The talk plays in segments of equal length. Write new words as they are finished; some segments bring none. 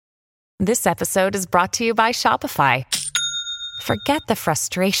This episode is brought to you by Shopify. Forget the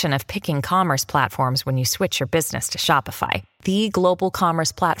frustration of picking commerce platforms when you switch your business to Shopify, the global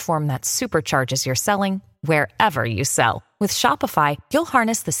commerce platform that supercharges your selling wherever you sell. With Shopify, you'll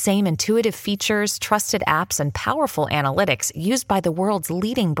harness the same intuitive features, trusted apps, and powerful analytics used by the world's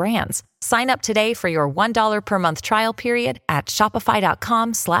leading brands. Sign up today for your $1 per month trial period at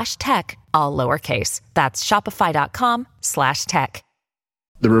shopify.com/tech, all lowercase. That's shopify.com/tech.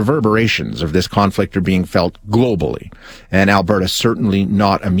 The reverberations of this conflict are being felt globally, and Alberta certainly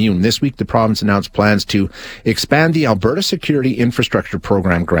not immune. This week, the province announced plans to expand the Alberta Security Infrastructure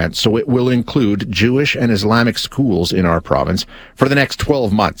Program grant so it will include Jewish and Islamic schools in our province for the next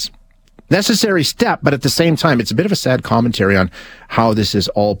 12 months. Necessary step, but at the same time, it's a bit of a sad commentary on how this is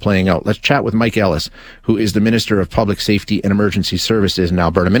all playing out. Let's chat with Mike Ellis, who is the Minister of Public Safety and Emergency Services in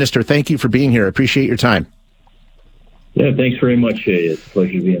Alberta. Minister, thank you for being here. I appreciate your time. Yeah, thanks very much. It's a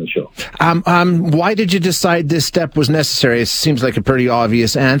pleasure to be on the show. Why did you decide this step was necessary? It seems like a pretty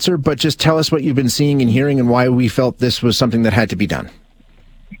obvious answer, but just tell us what you've been seeing and hearing and why we felt this was something that had to be done.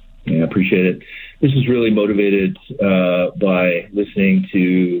 Yeah, I appreciate it. This is really motivated by listening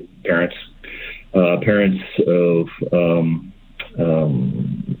to parents of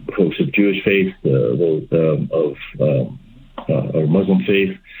folks of Jewish faith, those of Muslim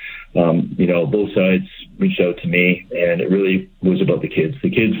faith. Both sides reached out to me, and it really was about the kids.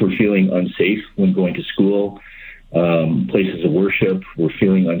 The kids were feeling unsafe when going to school. Places of worship were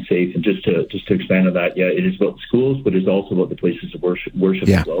feeling unsafe. And just to expand on that, it is about the schools, but it's also about the places of worship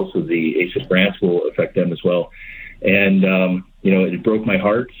as well. So the ASIP grants will affect them as well. And, it broke my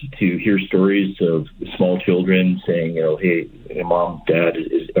heart to hear stories of small children saying, hey, Mom, Dad,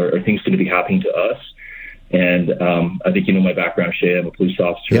 are things going to be happening to us? And I think, my background, Shay, I'm a police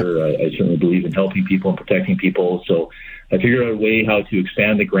officer. Yep. I certainly believe in helping people and protecting people. So I figured out a way how to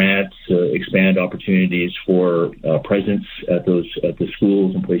expand the grants, expand opportunities for presence at the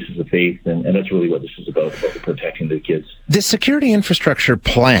schools and places of faith. And that's really what this is about protecting the kids. The security infrastructure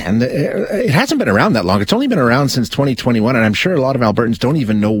plan, it hasn't been around that long. It's only been around since 2021. And I'm sure a lot of Albertans don't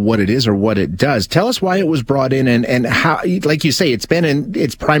even know what it is or what it does. Tell us why it was brought in and how, like you say,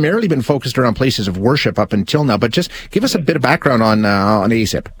 it's primarily been focused around places of worship up until now. But just give us a bit of background on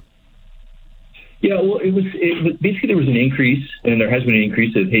ASIP. Yeah, well, it was basically there was an increase, and there has been an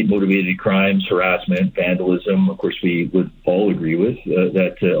increase of hate-motivated crimes, harassment, vandalism. Of course, we would all agree with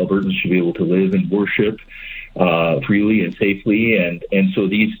that Albertans should be able to live and worship freely and safely, and so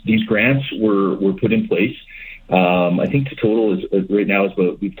these grants were put in place. I think the total is right now is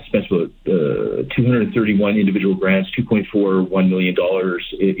we've dispensed about 231 individual grants, $2.41 million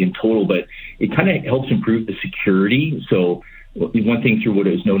in total, but it kind of helps improve the security. So one thing through what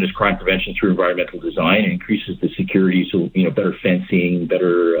is known as crime prevention through environmental design increases the security, so better fencing,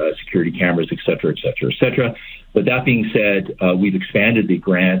 better security cameras, et cetera, et cetera, et cetera. But that being said, we've expanded the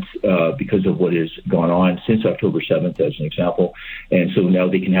grant because of what has gone on since October 7th, as an example, and so now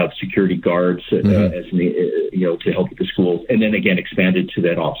they can have security guards to help with the schools, and then again expanded to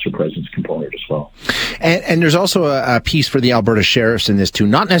that officer presence component as well. And there's also a piece for the Alberta sheriffs in this too,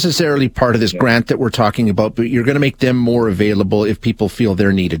 not necessarily part of this grant that we're talking about, but you're going to make them more available if people feel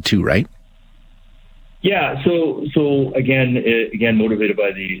they're needed too, right? Yeah. So again, motivated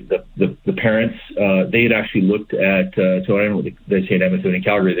by the parents, they had actually looked at. So I don't know what they say in Edmonton and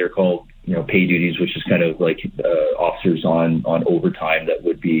Calgary. They're called pay duties, which is kind of like officers on overtime that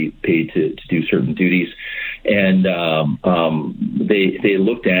would be paid to do certain duties. And they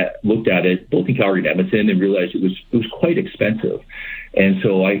looked at it both in Calgary and Edmonton and realized it was quite expensive. And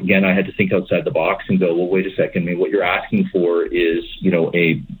so I had to think outside the box and go, well, wait a second. I mean, what you're asking for is,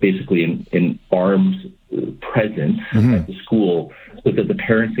 basically an armed presence at the school so that the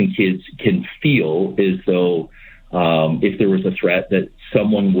parents and kids can feel as though if there was a threat that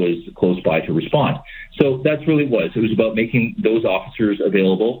someone was close by to respond. So that's really what it was. It was about making those officers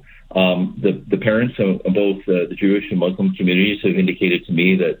available. The parents of both the Jewish and Muslim communities have indicated to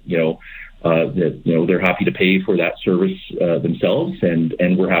me that, they're happy to pay for that service themselves,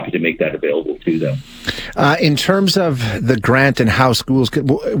 and we're happy to make that available to them. In terms of the grant and how schools,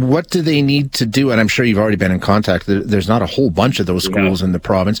 what do they need to do? And I'm sure you've already been in contact. There's not a whole bunch of those schools in the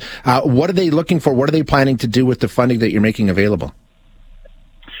province. What are they looking for? What are they planning to do with the funding that you're making available?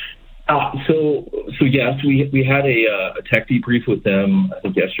 So yes, we had a tech debrief with them, I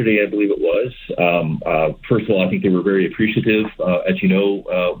think yesterday, I believe it was. First of all, I think they were very appreciative. As you know,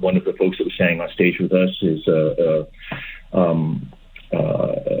 one of the folks that was standing on stage with us is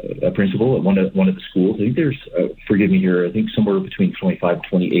a principal at one of the schools. I think there's, forgive me here, I think somewhere between 25 and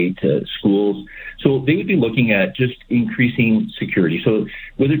 28 schools. So they would be looking at just increasing security. So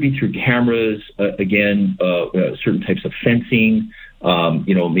whether it be through cameras, certain types of fencing,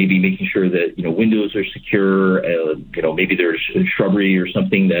 maybe making sure that, windows are secure, maybe there's shrubbery or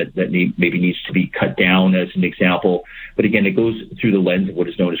something that maybe needs to be cut down as an example. But again, it goes through the lens of what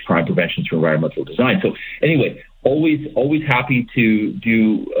is known as crime prevention through environmental design. So anyway, always happy to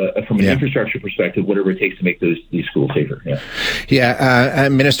do from an infrastructure perspective whatever it takes to make these schools safer.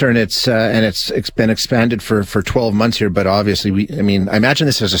 Minister, and it's been expanded for 12 months here, but obviously I imagine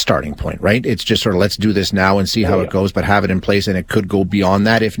this as a starting point, right? It's just sort of let's do this now and see how it goes, but have it in place, and it could go beyond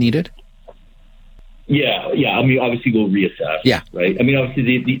that if needed. Yeah. I mean, obviously we'll reassess. Yeah. Right. I mean,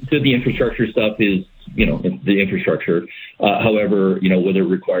 obviously the infrastructure stuff is, the infrastructure. However, whether it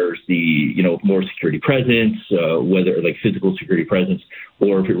requires the, more security presence, whether like physical security presence,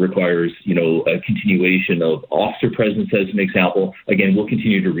 or if it requires, a continuation of officer presence as an example, again, we'll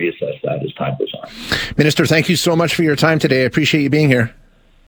continue to reassess that as time goes on. Minister, thank you so much for your time today. I appreciate you being here.